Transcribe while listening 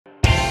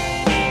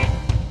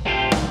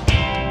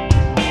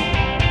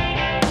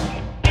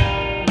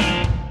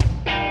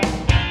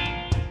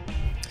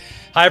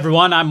Hi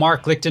everyone, I'm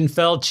Mark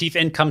Lichtenfeld, Chief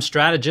Income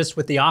Strategist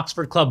with the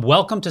Oxford Club.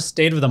 Welcome to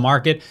State of the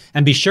Market,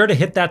 and be sure to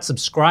hit that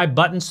subscribe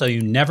button so you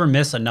never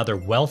miss another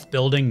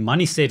wealth-building,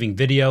 money-saving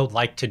video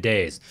like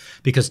today's.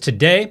 Because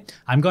today,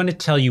 I'm going to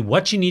tell you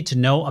what you need to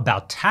know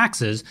about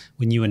taxes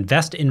when you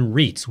invest in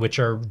REITs, which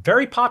are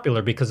very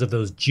popular because of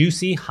those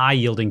juicy,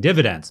 high-yielding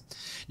dividends.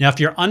 Now, if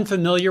you're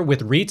unfamiliar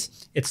with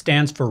REITs, it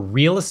stands for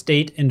Real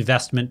Estate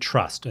Investment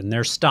Trust, and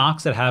they're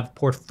stocks that have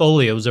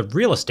portfolios of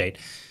real estate.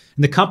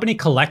 And the company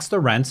collects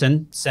the rents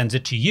and sends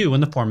it to you in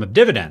the form of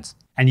dividends.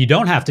 And you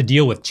don't have to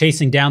deal with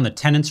chasing down the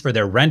tenants for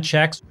their rent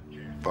checks,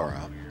 Far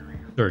out.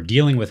 or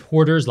dealing with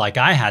hoarders like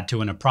I had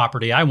to in a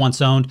property I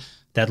once owned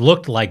that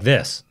looked like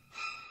this.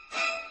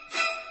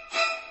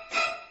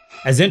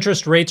 As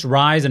interest rates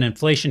rise and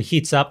inflation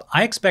heats up,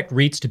 I expect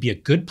REITs to be a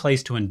good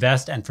place to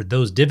invest and for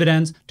those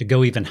dividends to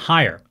go even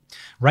higher.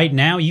 Right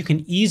now, you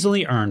can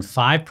easily earn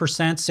 5%,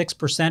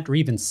 6%, or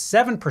even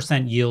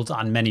 7% yields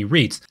on many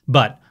REITs.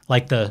 But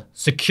like the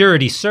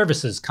security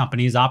services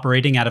companies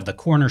operating out of the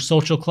corner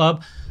social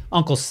club,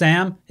 Uncle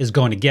Sam is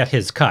going to get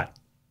his cut.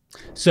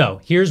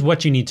 So here's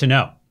what you need to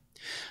know.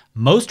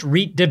 Most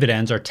REIT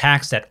dividends are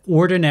taxed at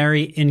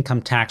ordinary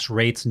income tax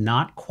rates,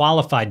 not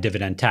qualified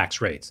dividend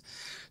tax rates.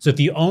 So if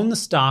you own the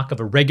stock of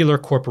a regular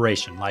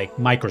corporation like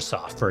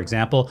Microsoft, for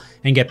example,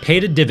 and get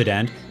paid a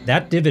dividend,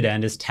 that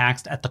dividend is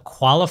taxed at the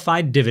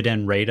qualified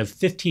dividend rate of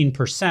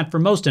 15% for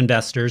most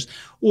investors,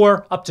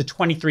 or up to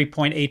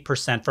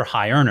 23.8% for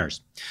high earners.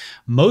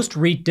 Most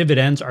REIT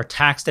dividends are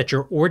taxed at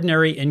your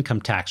ordinary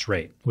income tax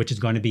rate, which is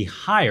going to be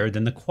higher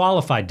than the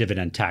qualified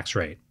dividend tax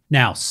rate.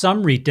 Now,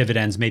 some REIT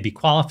dividends may be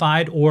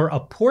qualified, or a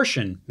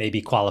portion may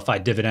be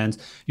qualified dividends.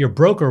 Your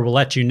broker will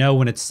let you know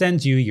when it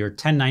sends you your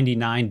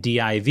 1099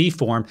 DIV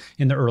form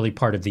in the early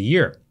part of the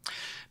year.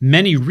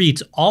 Many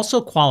REITs also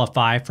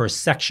qualify for a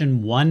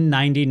Section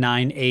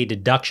 199A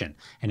deduction,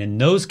 and in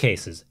those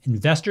cases,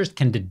 investors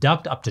can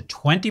deduct up to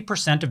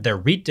 20% of their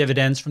REIT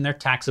dividends from their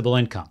taxable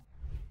income.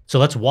 So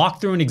let's walk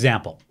through an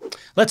example.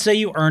 Let's say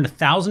you earned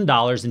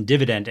 $1,000 in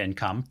dividend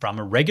income from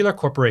a regular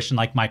corporation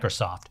like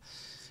Microsoft.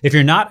 If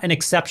you're not an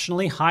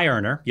exceptionally high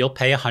earner, you'll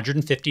pay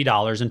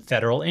 $150 in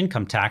federal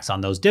income tax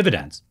on those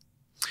dividends.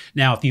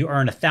 Now, if you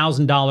earn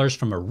 $1,000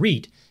 from a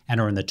REIT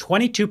and are in the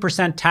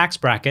 22% tax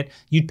bracket,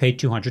 you'd pay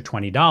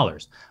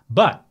 $220.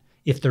 But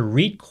if the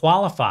REIT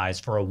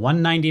qualifies for a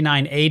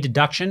 199A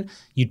deduction,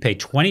 you'd pay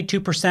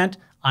 22%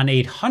 on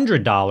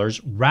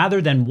 $800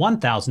 rather than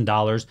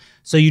 $1,000,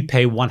 so you'd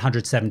pay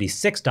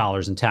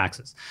 $176 in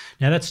taxes.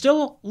 Now that's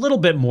still a little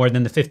bit more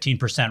than the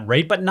 15%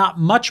 rate, but not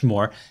much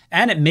more,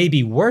 and it may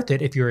be worth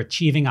it if you're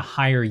achieving a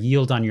higher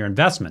yield on your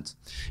investments.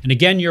 And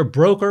again, your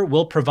broker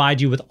will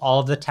provide you with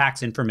all of the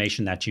tax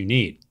information that you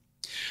need.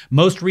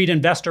 Most REIT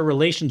investor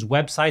relations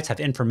websites have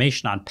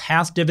information on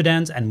past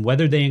dividends and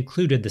whether they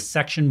included the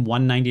Section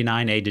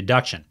 199A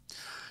deduction.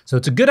 So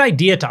it's a good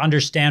idea to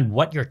understand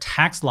what your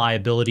tax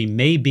liability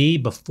may be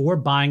before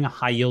buying a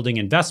high-yielding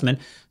investment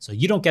so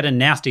you don't get a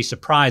nasty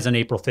surprise on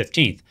April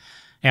 15th.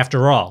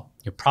 After all,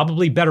 you're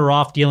probably better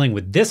off dealing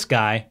with this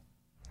guy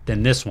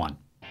than this one.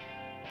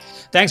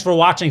 Thanks for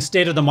watching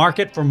State of the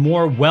Market. For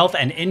more wealth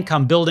and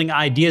income building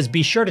ideas,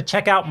 be sure to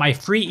check out my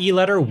free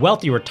e-letter,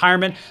 Wealthy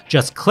Retirement.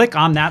 Just click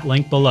on that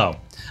link below.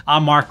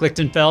 I'm Mark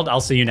Lichtenfeld. I'll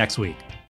see you next week.